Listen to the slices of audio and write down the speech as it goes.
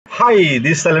Hi,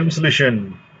 this is Silent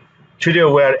Solution. Today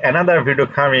we're another video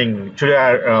coming.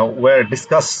 Today we're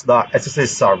discuss the SSH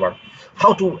server.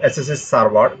 How to SSH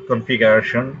server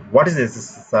configuration. What is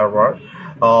SSH server?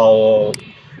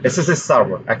 SSH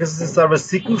server. SSH server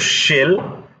secure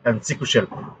shell and secure shell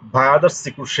via the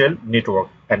secure shell network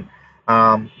and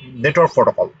network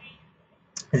protocol.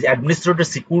 The administrator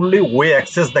securely will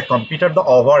access the computer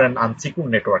over an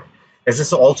unsecured network.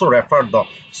 SSH also refer the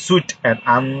suite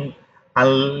and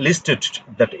unlisted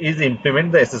that is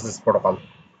implement the SSH protocol.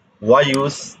 Why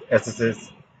use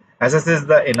SSH? SSH is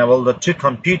the enable the two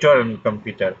computer and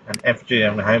FTP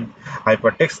and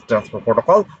hypertext transfer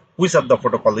protocol. Which of the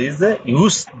protocol is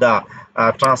use the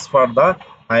transfer the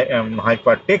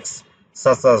hypertext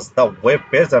such as the web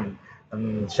page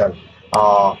and shell.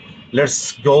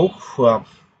 Let's go.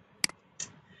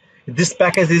 This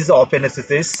package is open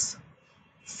SSH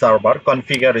server.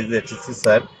 Configure is SSH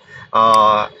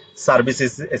service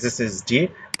is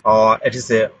SSHD. It is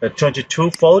a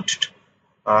 22 port.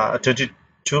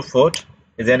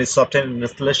 Is any software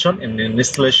installation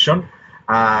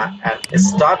and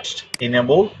start,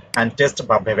 enable and test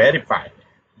by verify.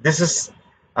 This is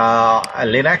a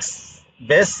Linux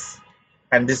base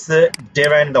and this is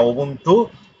Debian the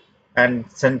Ubuntu and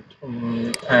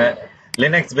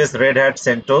Linux based Red Hat,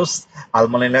 CentOS,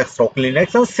 Alma Linux, Rocky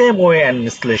Linux, and same way and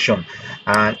installation.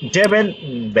 And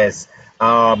Debian based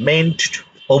main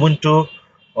Ubuntu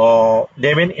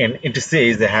Debian and etc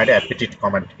is the had apt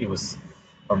command use.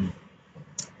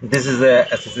 This is a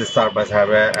SSH server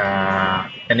have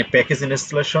any package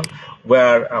installation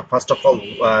where first of all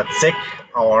check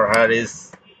our here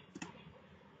is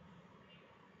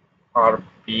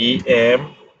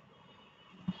RPM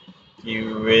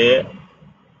QA.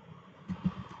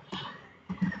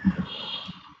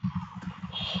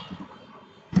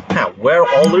 We're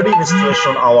already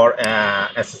installation our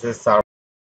SSH server.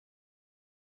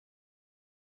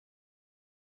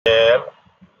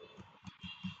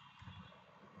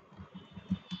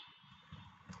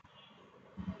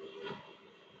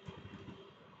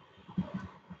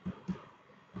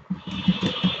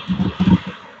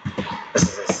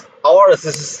 SSH. Our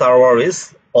SSH server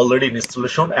is already in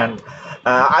installation, and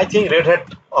I think Red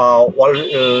Hat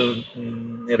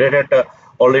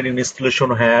already in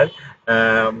installation here.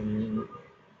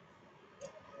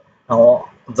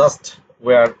 Just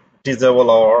we are disable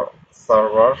our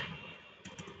server.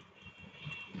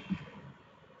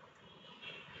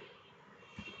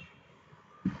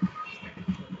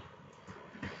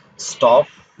 Stop.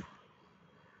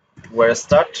 Where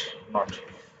start? Not.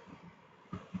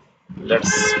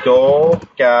 Let's go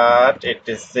cat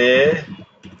etc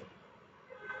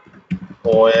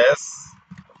OS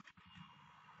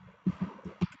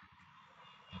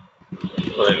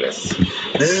release.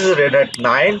 This is Red Hat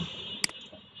 9.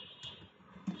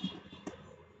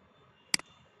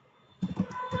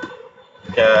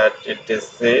 Cat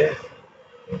etc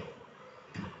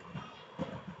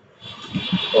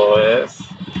OS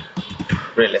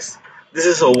release. This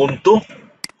is Ubuntu.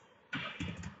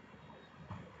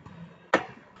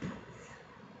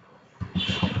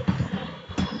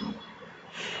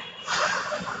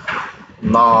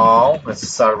 Now the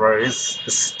server is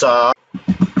start.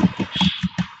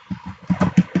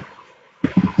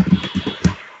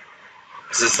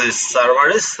 This server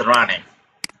is running.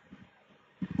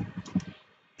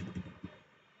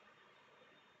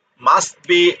 Must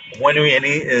be when we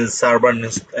any server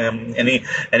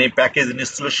any package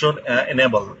installation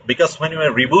enable, because when you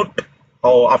reboot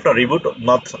or after reboot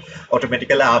not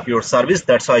automatically have your service.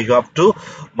 That's why you have to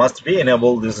must be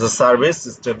enable this service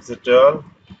system settle.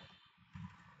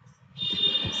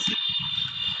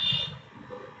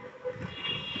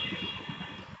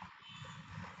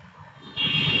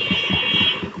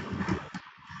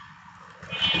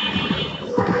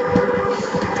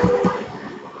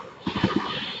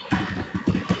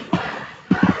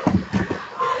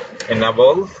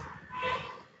 Enable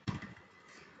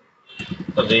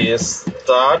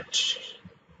restart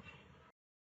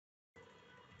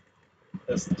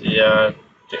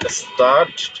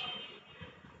start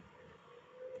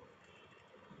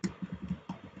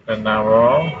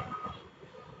enable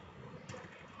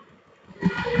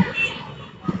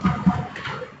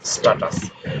status.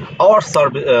 Our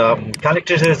service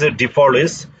connected as a default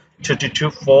is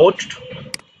 32 port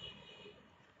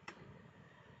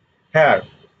here.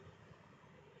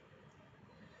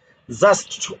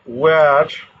 Just where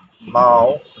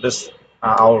now this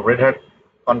our Red Hat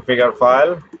configure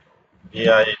file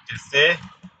via etc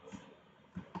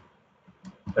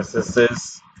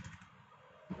sss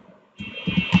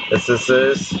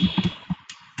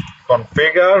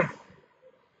configure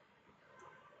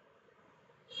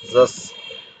Just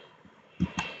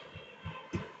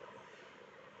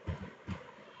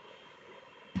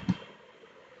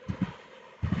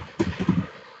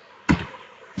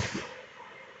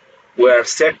we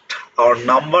set our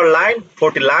number line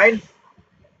 40 line.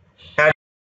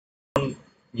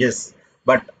 Yes,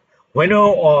 but when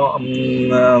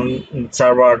you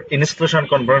server installation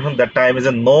configuration, that time is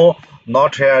a no,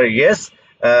 not here. Yes,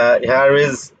 here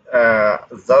is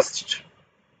just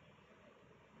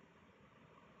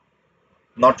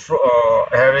not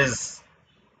here is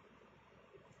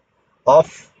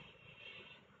off.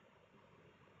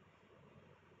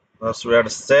 Thus we are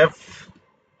safe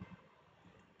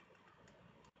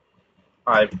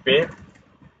IP.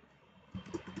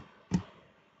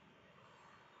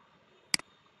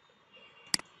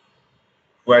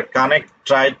 We connect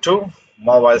try to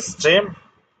mobile stream.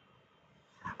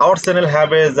 Our channel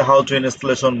have is how to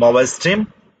installation mobile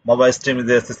stream. Mobile stream is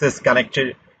this is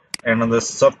connected, and on the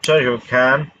software you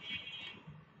can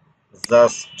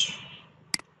just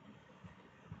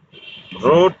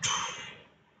root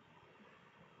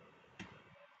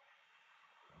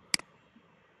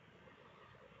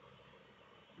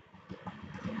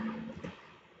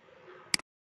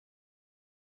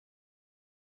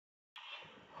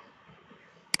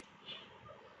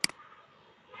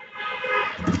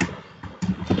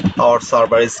our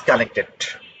server is connected.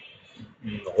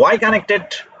 Why connected?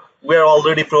 We are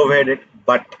already provided,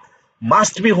 but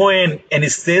must be when any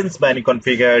sense by any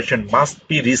configuration must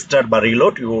be restart by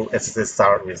reload your SSH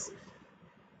service.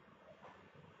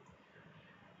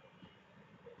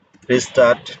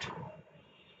 Restart,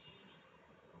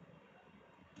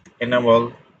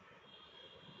 enable,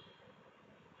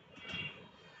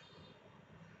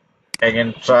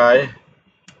 again try.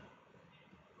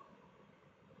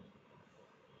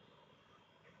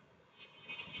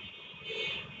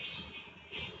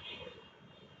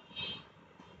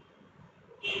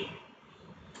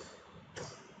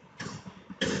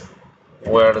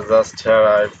 Where just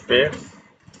here IP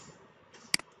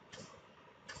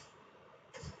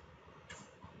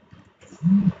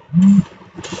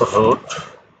root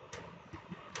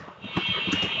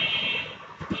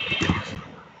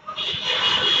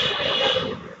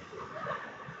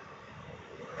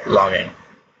login.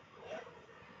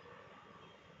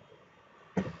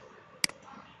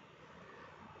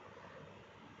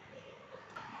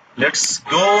 Let's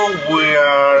go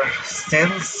where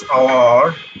since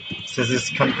our this is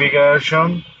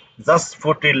configuration just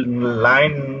put a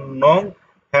line no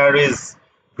here is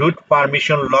root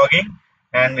permission logging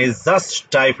and is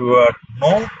just type your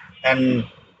no and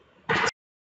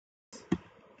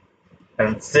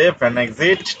save and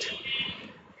exit,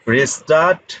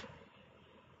 restart,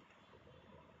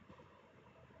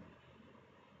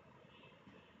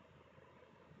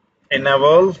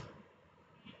 enable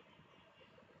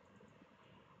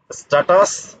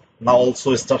status. Now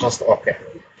also status okay.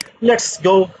 Let's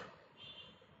go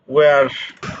where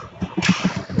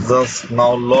just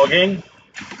now logging.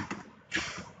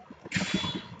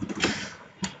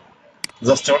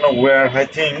 Just don't know where I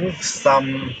think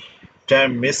some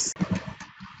time miss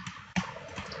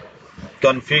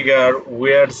configure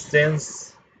where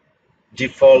since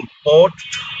default port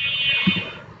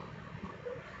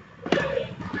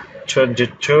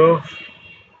 22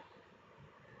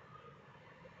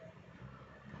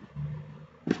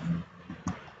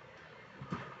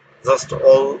 just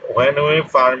all when we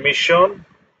permission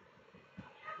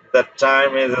that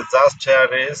time is just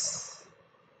here is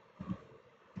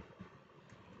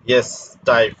yes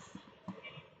type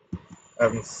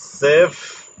and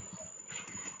save,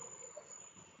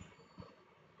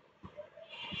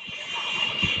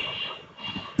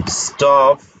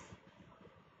 stop,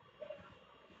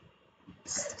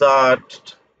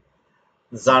 start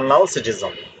journal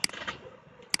citizen.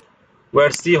 We'll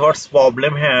see what's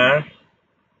problem here.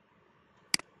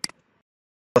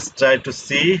 Let's try to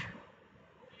see.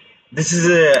 This is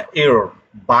a error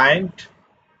bind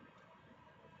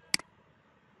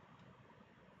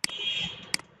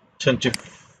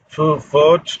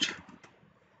 24th.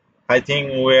 I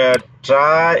think we'll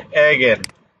try again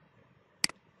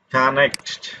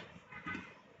connect.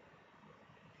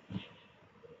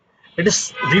 It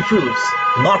is refused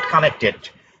not connected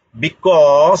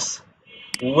because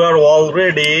we are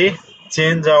already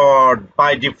changed our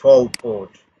by default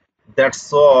port.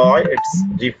 That's why it's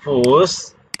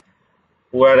refused.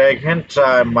 Where I can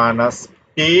try minus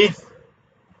p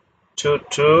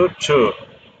 222.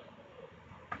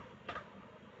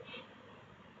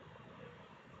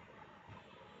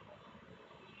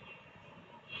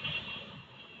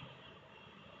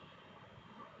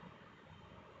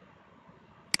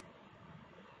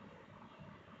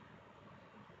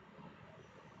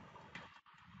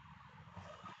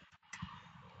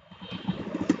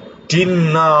 Till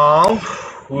now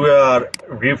we are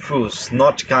refused,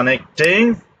 not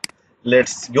connecting.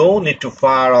 Let's go. Need to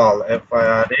firewall.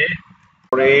 FIRA.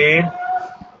 Read.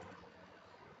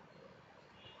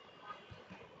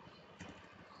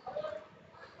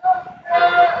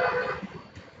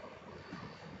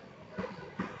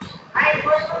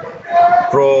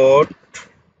 Prod.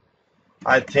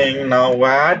 I think now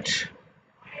what?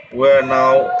 We're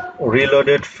now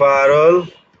reloaded firewall.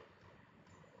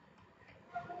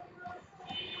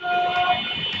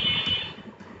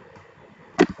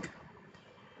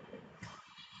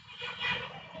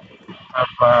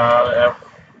 FIRA.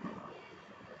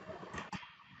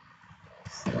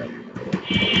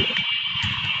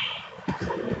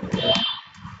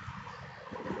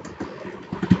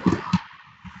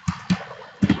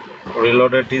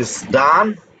 Reloaded is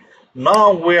done.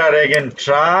 Now we are again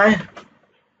try.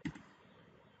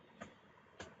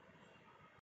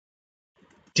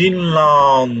 Till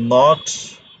now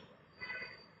not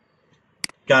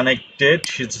connected.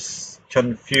 He's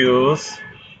confused.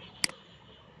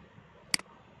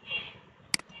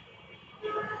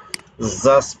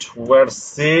 Just where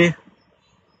see.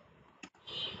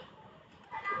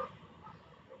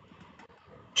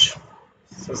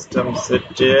 System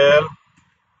settle.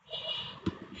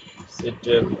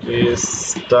 Settle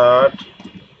restart.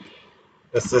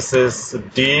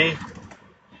 SSD.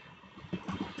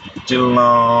 Till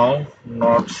now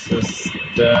not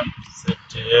system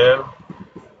settle.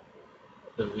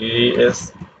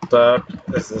 Restart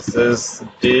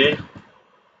SSD.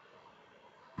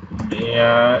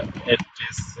 Yeah,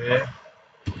 etc.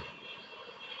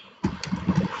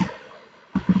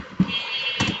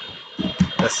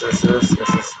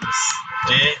 SSD.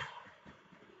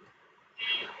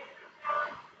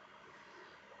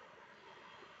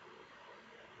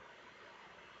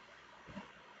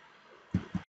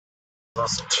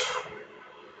 Just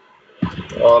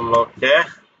all okay.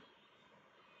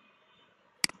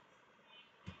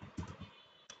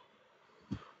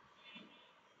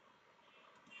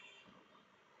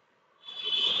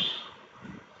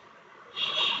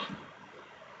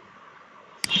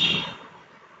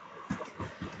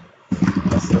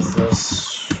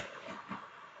 SSH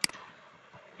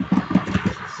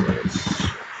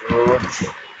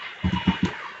root.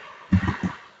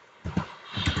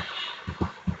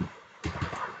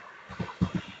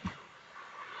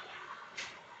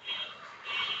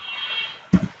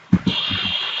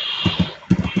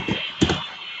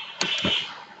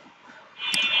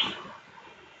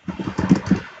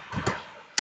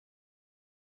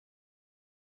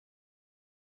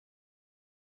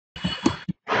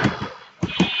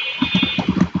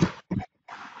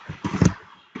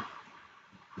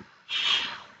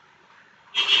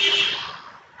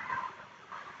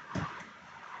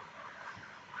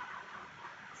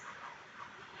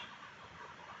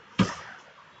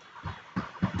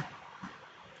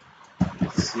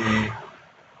 CMA.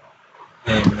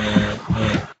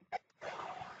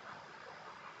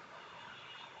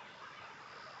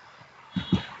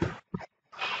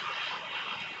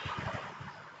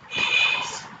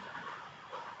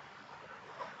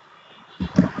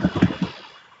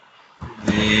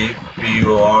 The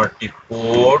PORT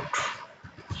port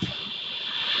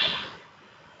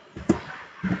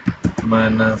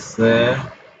minus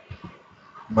A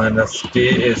minus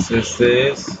T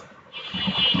SSH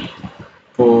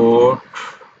port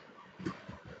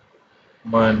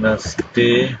minus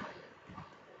T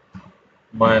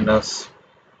minus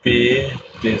P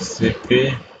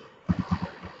TCP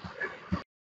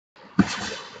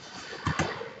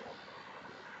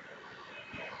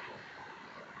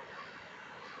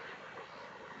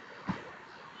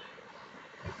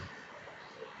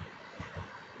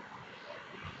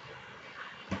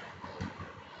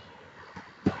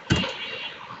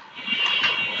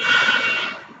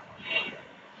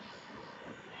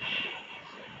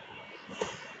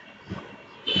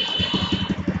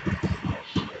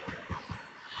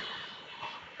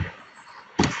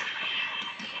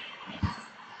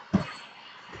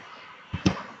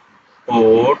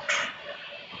port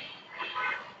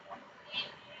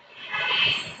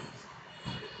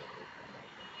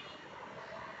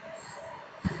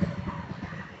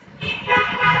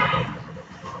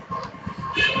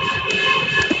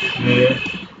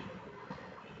A.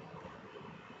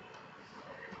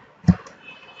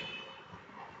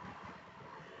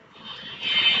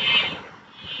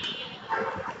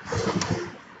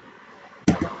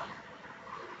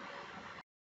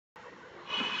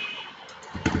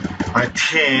 I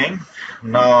think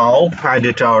now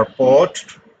edit our port.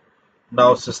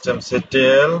 Now system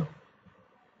settle.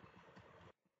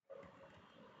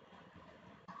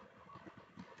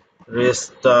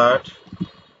 restart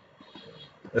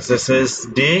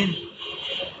SSD.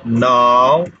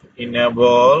 Now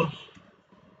enable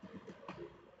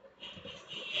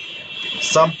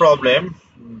some problem.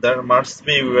 There must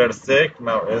be, we are sick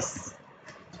now.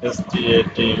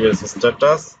 STATUS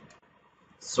status.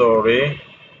 Sorry,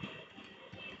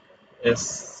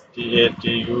 STATUS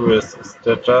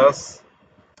status.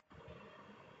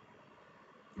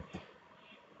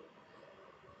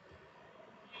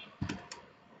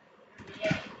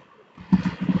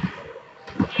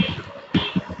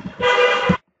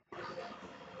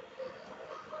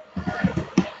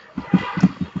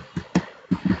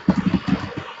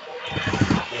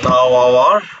 Now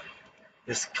our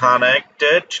is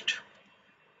connected.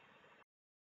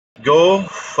 Go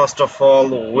first of all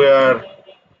we are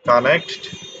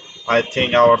connected. I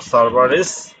think our server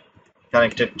is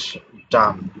connected.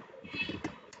 Done.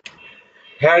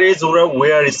 Here is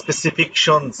where specific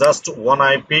shown just one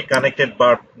IP connected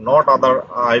but not other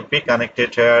IP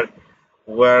connected. Here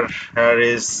where here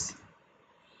is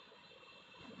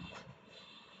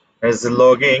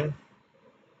logging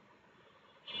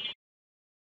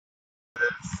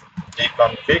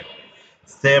deconfig.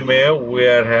 Same way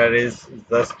where here is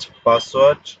just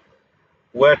password.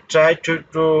 We're try to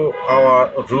do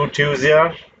our root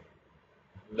user.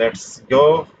 Let's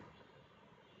go.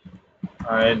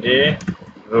 ID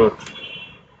root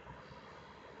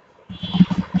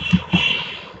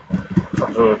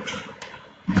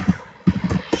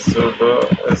sudo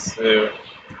su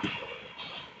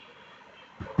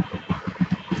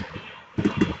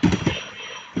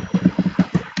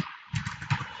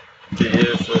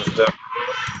tsw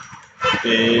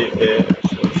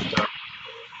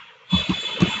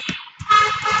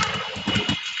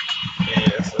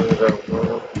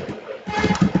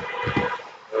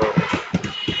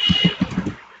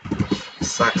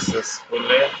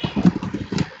successfully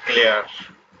clear.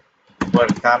 We're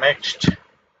connected.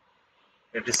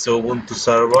 It is Ubuntu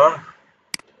server.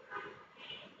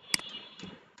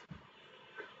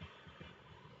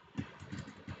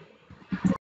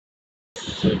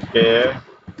 Okay.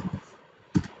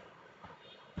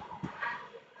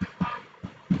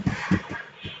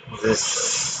 This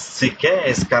CK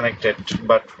is connected,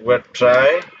 but we'll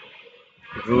try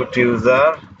root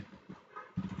user.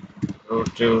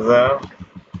 Root user.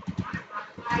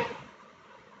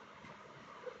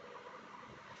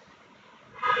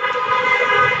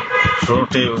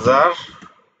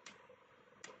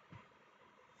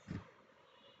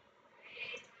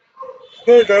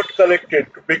 We're not connected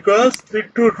because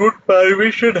need to root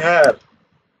permission here.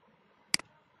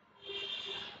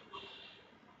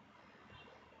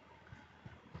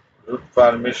 Root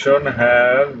permission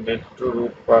here. Need to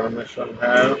root permission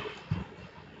here.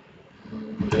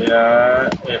 Yeah,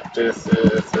 it is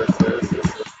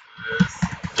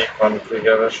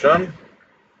deconfiguration.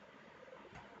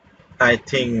 I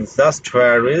think just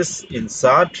where is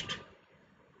insert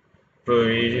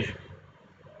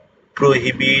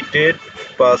prohibited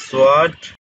password.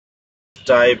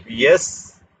 Type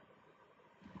yes.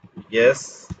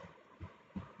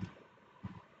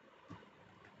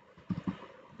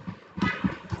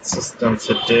 System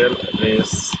detail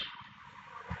is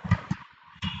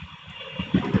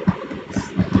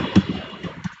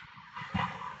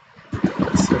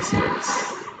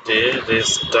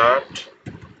restart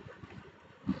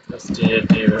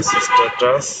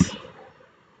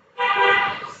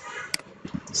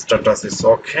status is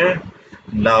okay.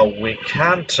 Now we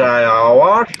can try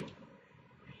our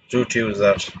root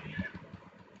user.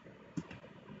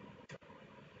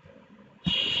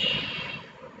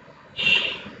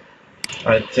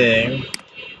 I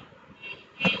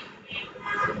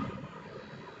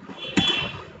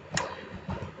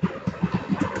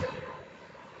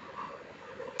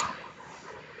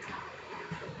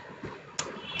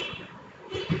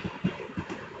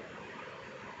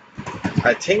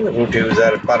think root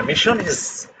user permission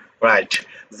is right.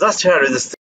 Just here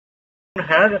is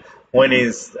here when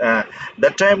is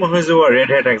that time when is our Red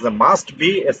Hat exam must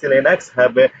be Linux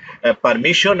have a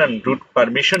permission and root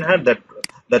permission here that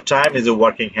the time is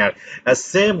working here.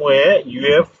 Same way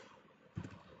UF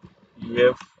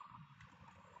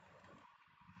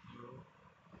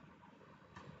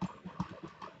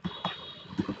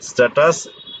status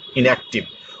inactive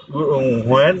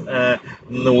when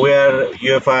where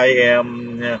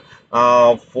UFI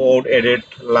for edit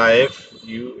live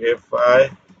UFI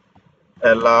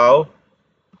allow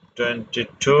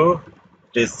 22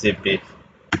 TCP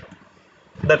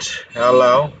that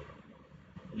allow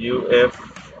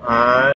UFI